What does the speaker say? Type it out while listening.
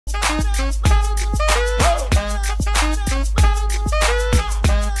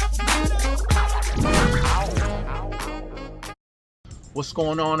What's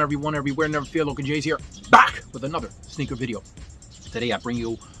going on, everyone, everywhere, never fear. Local J's here, back with another sneaker video. Today I bring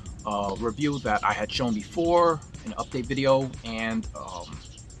you a review that I had shown before, an update video. And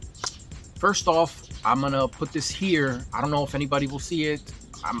first off, I'm gonna put this here. I don't know if anybody will see it.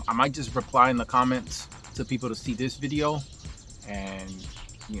 I might just reply in the comments to people to see this video. And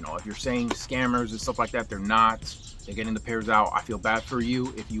you know, if you're saying scammers and stuff like that, they're not. They're getting the pairs out. I feel bad for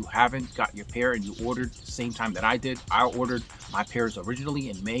you if you haven't got your pair and you ordered the same time that I did. I ordered my pairs originally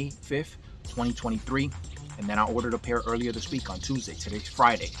in May 5th, 2023. And then I ordered a pair earlier this week on Tuesday. Today's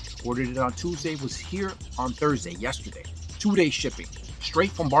Friday. Ordered it on Tuesday, was here on Thursday, yesterday. 2-day shipping,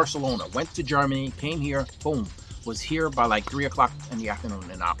 straight from Barcelona. Went to Germany, came here, boom. Was here by like 3 o'clock in the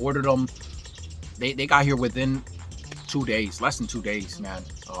afternoon. And I ordered them. They got here within 2 days, less than 2 days, man.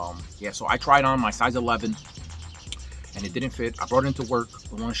 Yeah, so I tried on my size 11. And it didn't fit. I brought it into work.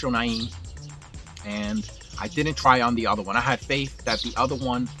 I want to show Naeem. And I didn't try on the other one. I had faith that the other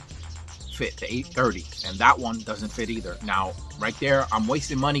one fit, the 830. And that one doesn't fit either. Now, right there, I'm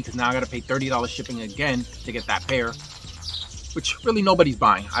wasting money because now I got to pay $30 shipping again to get that pair. Which really nobody's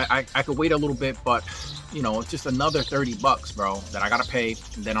buying. I could wait a little bit, but, you know, it's just another 30 bucks, bro, that I got to pay.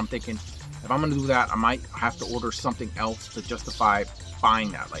 And then I'm thinking, if I'm going to do that, I might have to order something else to justify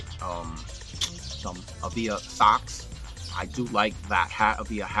buying that. Like some Avia socks. I do like that hat,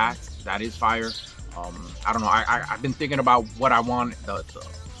 Avia hat. That is fire. I don't know. I've been thinking about what I want.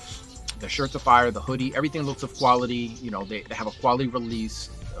 The shirts are fire. The hoodie, everything looks of quality. You know, they have a quality release.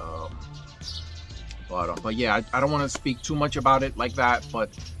 But yeah, I don't want to speak too much about it like that. But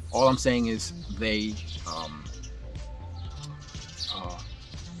all I'm saying is they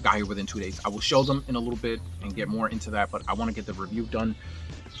got here within 2 days. I will show them in a little bit and get more into that. But I want to get the review done.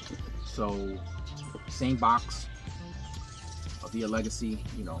 So same box. Avia Legacy,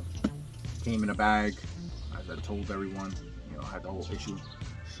 you know, came in a bag, as I told everyone, you know, I had the whole issue.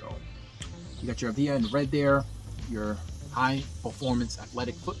 So you got your Avia in red there, your high performance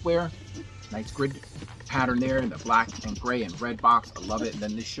athletic footwear, nice grid pattern there in the black and gray and red box. I love it. And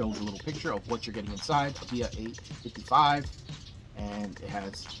then this shows a little picture of what you're getting inside. Avia 855, and it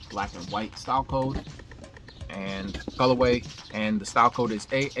has black and white style code and colorway, and the style code is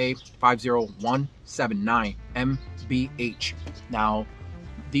AA50179MBH. Now,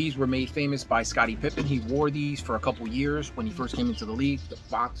 these were made famous by Scottie Pippen. He wore these for a couple years when he first came into the league. The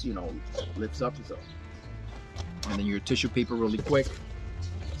box, you know, lifts up, so. And then your tissue paper really quick.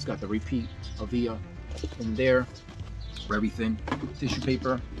 It's got the repeat Avia in there, very thin tissue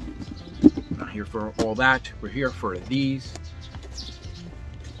paper. Not here for all that. We're here for these.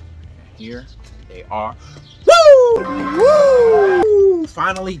 And here they are. Woo!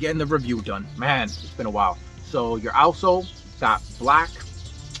 Finally getting the review done. Man, it's been a while. So your outsole got black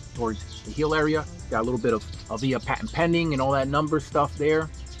towards the heel area. Got a little bit of Avia patent pending and all that number stuff there,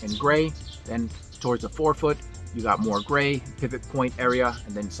 and gray. Then towards the forefoot, you got more gray, pivot point area,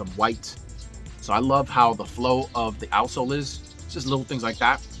 and then some white. So I love how the flow of the outsole is. It's just little things like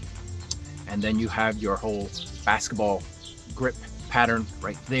that. And then you have your whole basketball grip pattern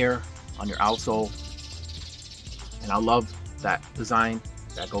right there on your outsole. And I love that design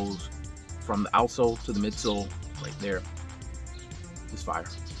that goes from the outsole to the midsole right there. It's fire.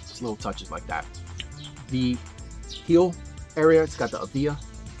 Just little touches like that. The heel area, it's got the Avia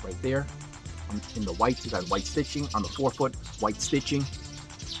right there. In the white, you got white stitching. On the forefoot, white stitching.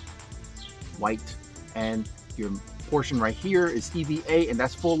 White. And your portion right here is EVA, and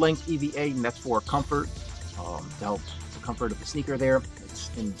that's full length EVA, and that's for comfort, to help the comfort of the sneaker there. It's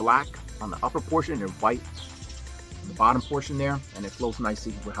in black on the upper portion and white in the bottom portion there, and it flows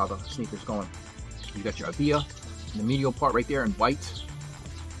nicely with how the sneaker's going. You got your Avia in the medial part right there in white,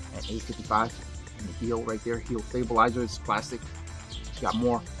 and 855 in the heel right there. Heel stabilizer is plastic. You got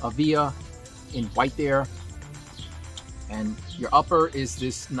more Avia in white there, and your upper is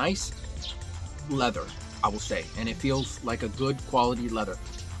this nice leather, I will say, and it feels like a good quality leather.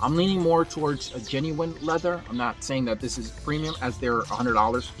 I'm leaning more towards a genuine leather. I'm not saying that this is premium, as they're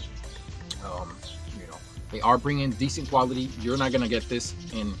 $100. You know, they are bringing decent quality. You're not gonna get this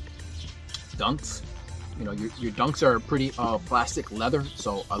in Dunks. You know, your Dunks are pretty plastic leather,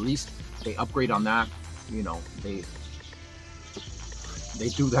 so at least they upgrade on that. You know, they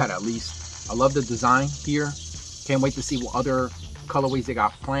do that at least. I love the design here. Can't wait to see what other colorways they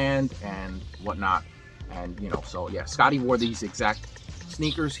got planned and whatnot. And you know, so yeah, Scottie wore these exact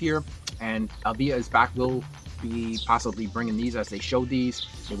sneakers here, and Avia is back. We'll be possibly bringing these, as they showed these.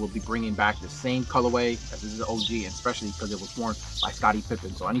 They will be bringing back the same colorway as this is OG, and especially because it was worn by Scottie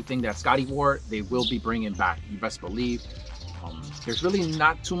Pippen. So anything that Scottie wore, they will be bringing back. You best believe. There's really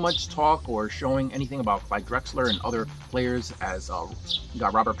not too much talk or showing anything about Clyde Drexler and other players, as you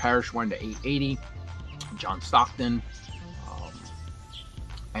got Robert Parrish wearing the 880, John Stockton,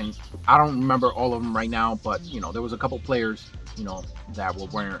 and I don't remember all of them right now, but you know, there was a couple players, you know, that were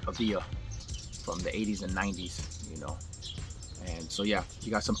wearing Avia from the 80s and 90s, you know. And so yeah,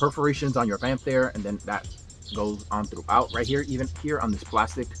 you got some perforations on your vamp there, and then that goes on throughout right here, even here on this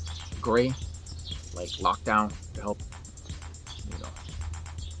plastic gray, like lockdown to help, you know,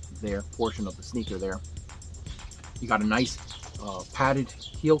 their portion of the sneaker there. You got a nice padded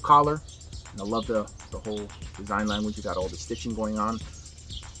heel collar, and I love the whole design language. You got all the stitching going on,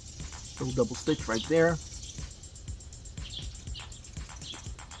 little double stitch right there.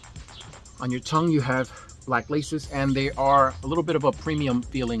 On your tongue you have black laces, and they are a little bit of a premium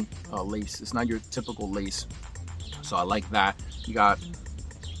feeling lace. It's not your typical lace, so I like that. You got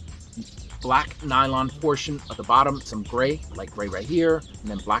black nylon portion at the bottom, some gray, like gray right here,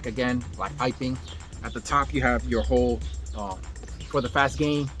 and then black again, black piping. At the top you have your whole, for the fast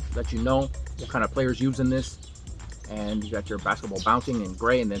game, let you know what kind of players using this. And you got your basketball bouncing in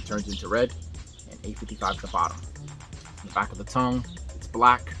gray and then turns into red, and 855 at the bottom. In the back of the tongue, it's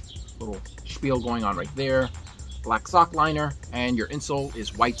black, little spiel going on right there, black sock liner, and your insole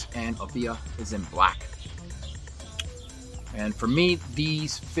is white and Avia is in black. And for me,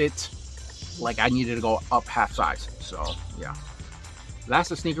 these fit like I needed to go up half size. So yeah, that's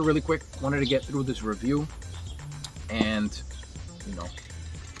the sneaker really quick. Wanted to get through this review and, you know,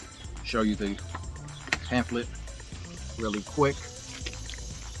 show you the pamphlet really quick.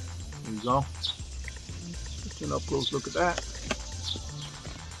 There you go. Just an up close look at that.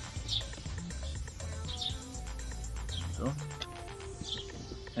 There you go.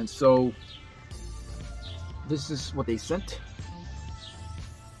 And so this is what they sent.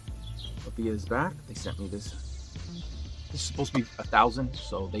 Avia is back. They sent me this. This is supposed to be 1,000,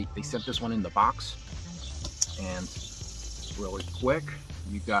 so they sent this one in the box. And really quick,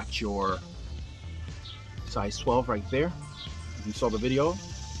 you got your size 12 right there. If you saw the video,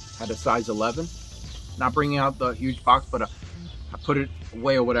 had a size 11. Not bringing out the huge box, but I put it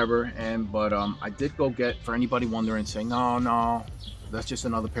away or whatever. But I did go get, for anybody wondering, saying no, that's just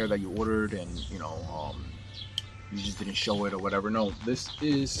another pair that you ordered, and you know, you just didn't show it or whatever. No, this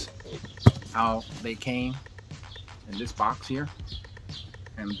is how they came in this box here.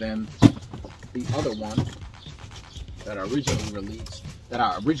 And then the other one that I originally released, that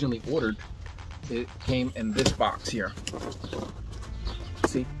I originally ordered, it came in this box here.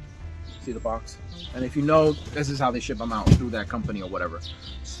 See the box? And if you know, this is how they ship them out, through that company or whatever.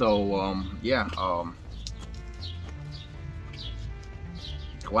 So yeah,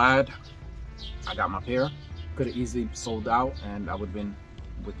 glad I got my pair. Could have easily sold out, and I would have been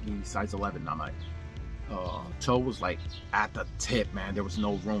with the size 11. Now my toe was like at the tip, man. There was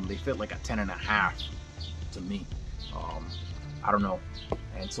no room. They fit like a 10.5 to me. I don't know.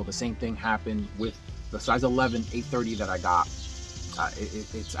 And so the same thing happened with the size 11 830 that I got.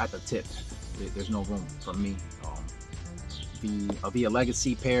 It's at the tip. There's no room for me. The Avia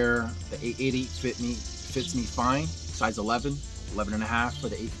Legacy pair, the 880 fits me fine. Size 11, 11.5 for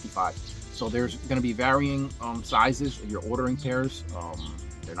the 855. So there's going to be varying sizes if you're ordering pairs.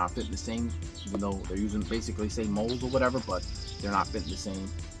 They're not fitting the same, even though they're using basically the same molds or whatever, but they're not fitting the same.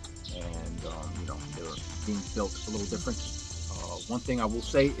 And you know, they're being built a little different. One thing I will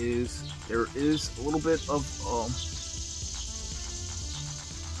say is there is a little bit of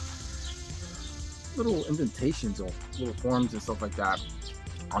little indentations or little forms and stuff like that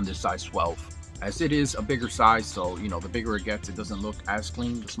on this size 12, as it is a bigger size. So you know, the bigger it gets, it doesn't look as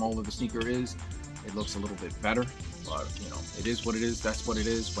clean. The smaller the sneaker is, it looks a little bit better. But you know, it is what it is. That's what it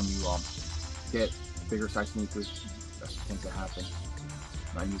is when you get bigger size sneakers. That's what tends to happen.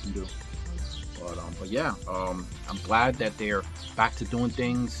 Nothing you can do. But yeah, I'm glad that they're back to doing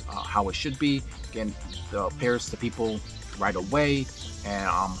things how it should be, getting the pairs to people right away. And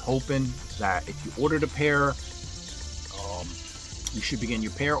I'm hoping that if you ordered a pair, you should be getting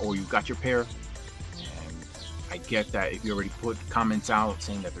your pair, or you got your pair. And I get that if you already put comments out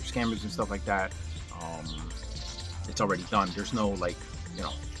saying that they're scammers and stuff like that, it's already done. There's no, like, you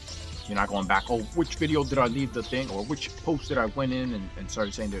know, you're not going back, oh, which video did I leave the thing, or which post did I went in and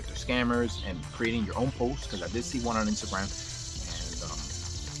started saying that they're scammers, and creating your own post, because I did see one on Instagram,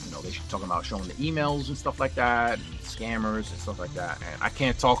 and you know, they should talk about showing the emails and stuff like that, and scammers and stuff like that. And I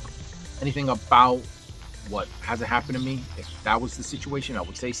can't talk anything about what hasn't happened to me. If that was the situation, I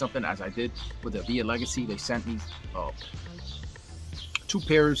would say something, as I did with the Avia Legacy. They sent me 2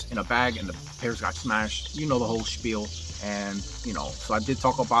 pairs in a bag, and the pairs got smashed. You know the whole spiel. And you know, so I did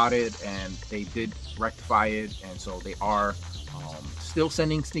talk about it, and they did rectify it, and so they are still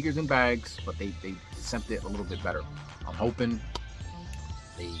sending sneakers in bags, but they sent it a little bit better. I'm hoping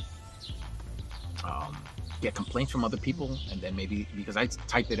they get complaints from other people, and then maybe, because I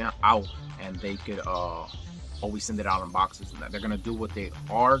typed it out, and they could always send it out in boxes, and that they're gonna do what they're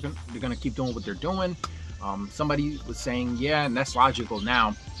gonna keep doing what they're doing. Somebody was saying, yeah, and that's logical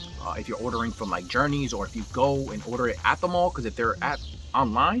now, if you're ordering from like Journeys, or if you go and order it at the mall, because if they're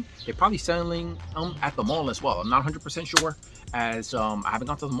online, they're probably selling them at the mall as well. I'm not 100% sure, as I haven't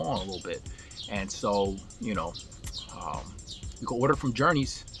gone to the mall in a little bit, and so you know, you can order from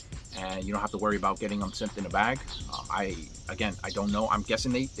Journeys, and you don't have to worry about getting them sent in a bag. I don't know. I'm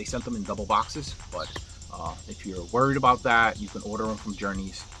guessing they sent them in double boxes, but if you're worried about that, you can order them from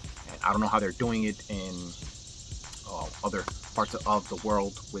Journeys. And I don't know how they're doing it in other parts of the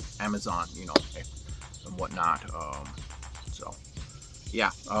world with Amazon, you know, and whatnot. So yeah,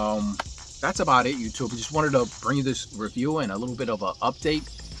 that's about it, YouTube. I just wanted to bring you this review and a little bit of an update,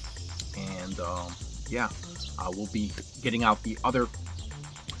 and yeah, I will be getting out the other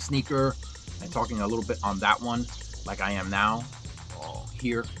sneaker and talking a little bit on that one, like I am now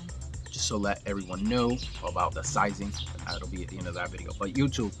here, just so let everyone know about the sizing. That'll be at the end of that video. But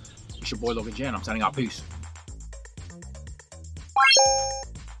YouTube, it's your boy Logan Jan. I'm signing out. Peace.